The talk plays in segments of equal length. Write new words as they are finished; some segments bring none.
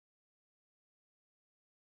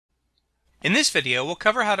In this video, we'll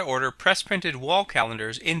cover how to order press-printed wall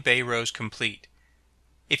calendars in Bay ROES Complete.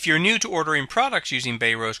 If you're new to ordering products using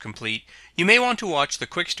Bay ROES Complete, you may want to watch the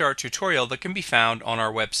Quick Start tutorial that can be found on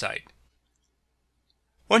our website.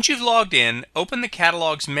 Once you've logged in, open the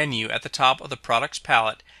Catalogs menu at the top of the Products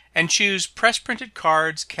palette and choose Press-Printed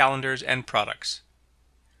Cards, Calendars, and Products.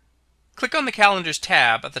 Click on the Calendars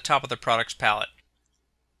tab at the top of the Products palette.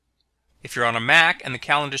 If you're on a Mac and the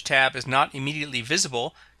Calendars tab is not immediately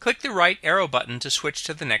visible, click the right arrow button to switch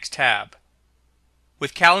to the next tab.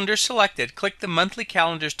 With Calendars selected, click the Monthly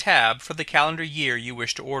Calendars tab for the calendar year you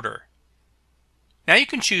wish to order. Now you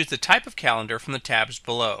can choose the type of calendar from the tabs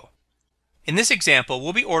below. In this example,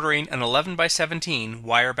 we'll be ordering an 11x17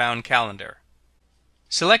 wire-bound calendar.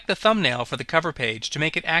 Select the thumbnail for the cover page to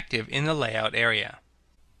make it active in the layout area.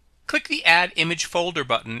 Click the Add Image Folder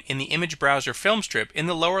button in the Image Browser film strip in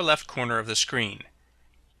the lower left corner of the screen.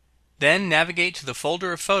 Then navigate to the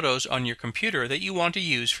folder of photos on your computer that you want to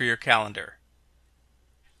use for your calendar.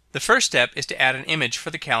 The first step is to add an image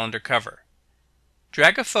for the calendar cover.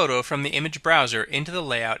 Drag a photo from the image browser into the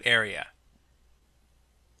layout area.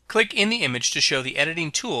 Click in the image to show the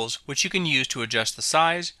editing tools which you can use to adjust the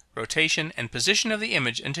size, rotation, and position of the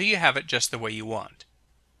image until you have it just the way you want.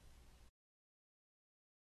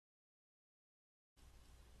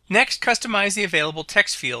 Next, customize the available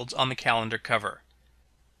text fields on the calendar cover.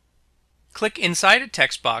 Click inside a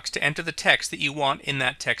text box to enter the text that you want in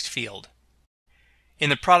that text field. In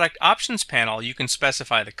the Product Options panel, you can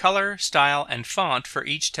specify the color, style, and font for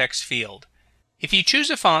each text field. If you choose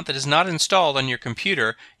a font that is not installed on your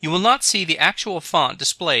computer, you will not see the actual font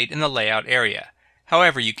displayed in the layout area.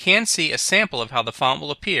 However, you can see a sample of how the font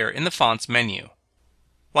will appear in the Fonts menu.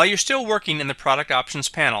 While you're still working in the Product Options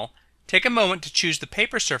panel, take a moment to choose the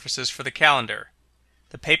paper surfaces for the calendar.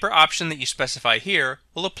 The paper option that you specify here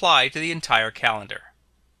will apply to the entire calendar.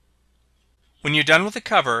 When you're done with the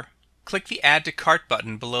cover, click the Add to Cart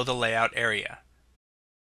button below the layout area.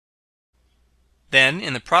 Then,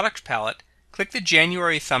 in the Products palette, click the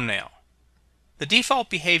January thumbnail. The default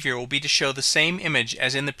behavior will be to show the same image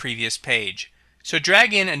as in the previous page, so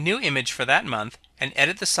drag in a new image for that month and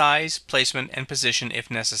edit the size, placement, and position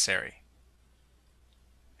if necessary.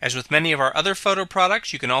 As with many of our other photo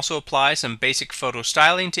products, you can also apply some basic photo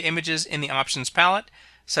styling to images in the Options palette,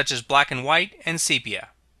 such as black and white and sepia.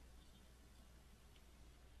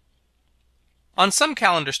 On some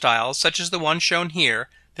calendar styles, such as the one shown here,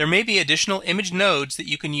 there may be additional image nodes that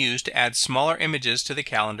you can use to add smaller images to the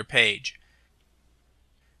calendar page.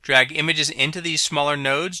 Drag images into these smaller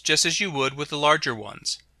nodes just as you would with the larger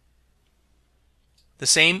ones. The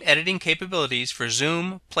same editing capabilities for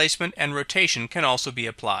zoom, placement, and rotation can also be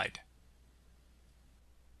applied.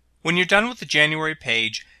 When you're done with the January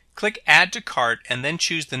page, click Add to Cart and then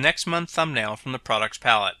choose the next month thumbnail from the Products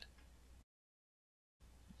palette.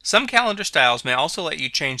 Some calendar styles may also let you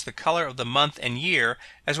change the color of the month and year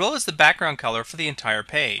as well as the background color for the entire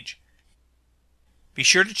page. Be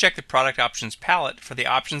sure to check the Product Options palette for the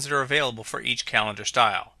options that are available for each calendar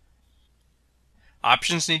style.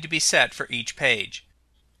 Options need to be set for each page.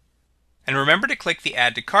 And remember to click the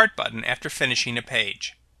Add to Cart button after finishing a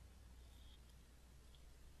page.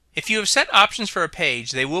 If you have set options for a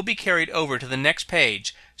page, they will be carried over to the next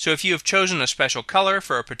page, so if you have chosen a special color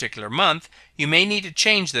for a particular month, you may need to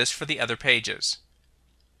change this for the other pages.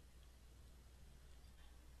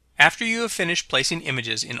 After you have finished placing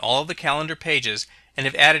images in all of the calendar pages and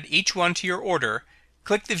have added each one to your order,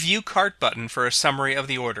 click the View Cart button for a summary of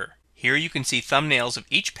the order. Here you can see thumbnails of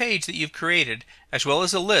each page that you've created, as well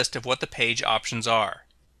as a list of what the page options are.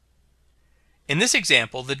 In this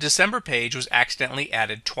example, the December page was accidentally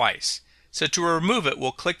added twice, so to remove it,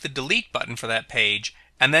 we'll click the Delete button for that page,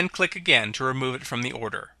 and then click again to remove it from the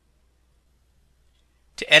order.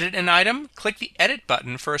 To edit an item, click the Edit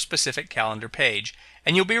button for a specific calendar page,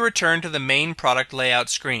 and you'll be returned to the main product layout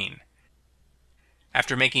screen.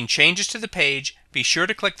 After making changes to the page, be sure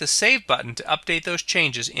to click the Save button to update those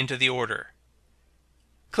changes into the order.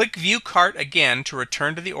 Click View Cart again to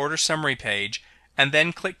return to the order summary page, and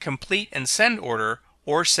then click Complete and Send Order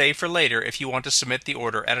or Save for later if you want to submit the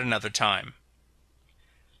order at another time.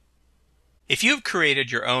 If you have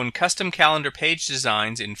created your own custom calendar page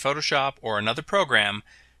designs in Photoshop or another program,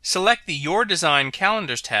 select the Your Design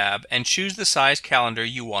Calendars tab and choose the size calendar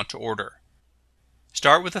you want to order.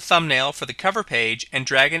 Start with a thumbnail for the cover page and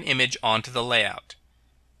drag an image onto the layout.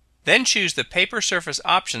 Then choose the paper surface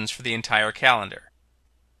options for the entire calendar.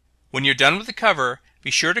 When you're done with the cover,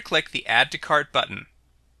 be sure to click the Add to Cart button.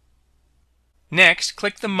 Next,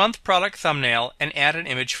 click the month product thumbnail and add an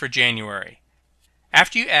image for January.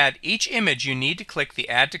 After you add each image, you need to click the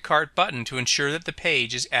Add to Cart button to ensure that the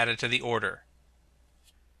page is added to the order.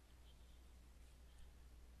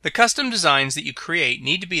 The custom designs that you create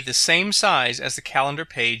need to be the same size as the calendar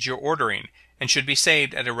page you're ordering and should be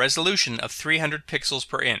saved at a resolution of 300 pixels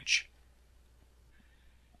per inch.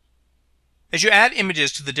 As you add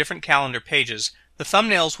images to the different calendar pages, the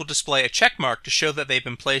thumbnails will display a check mark to show that they've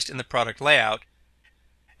been placed in the product layout,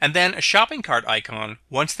 and then a shopping cart icon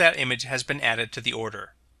once that image has been added to the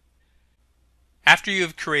order. After you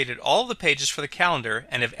have created all of the pages for the calendar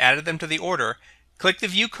and have added them to the order, click the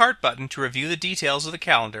View Cart button to review the details of the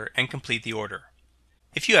calendar and complete the order.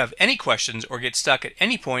 If you have any questions or get stuck at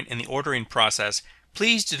any point in the ordering process,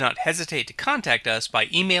 please do not hesitate to contact us by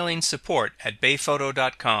emailing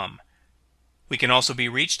support@bayphoto.com. We can also be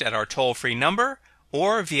reached at our toll-free number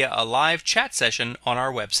or via a live chat session on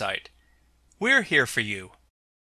our website. We're here for you.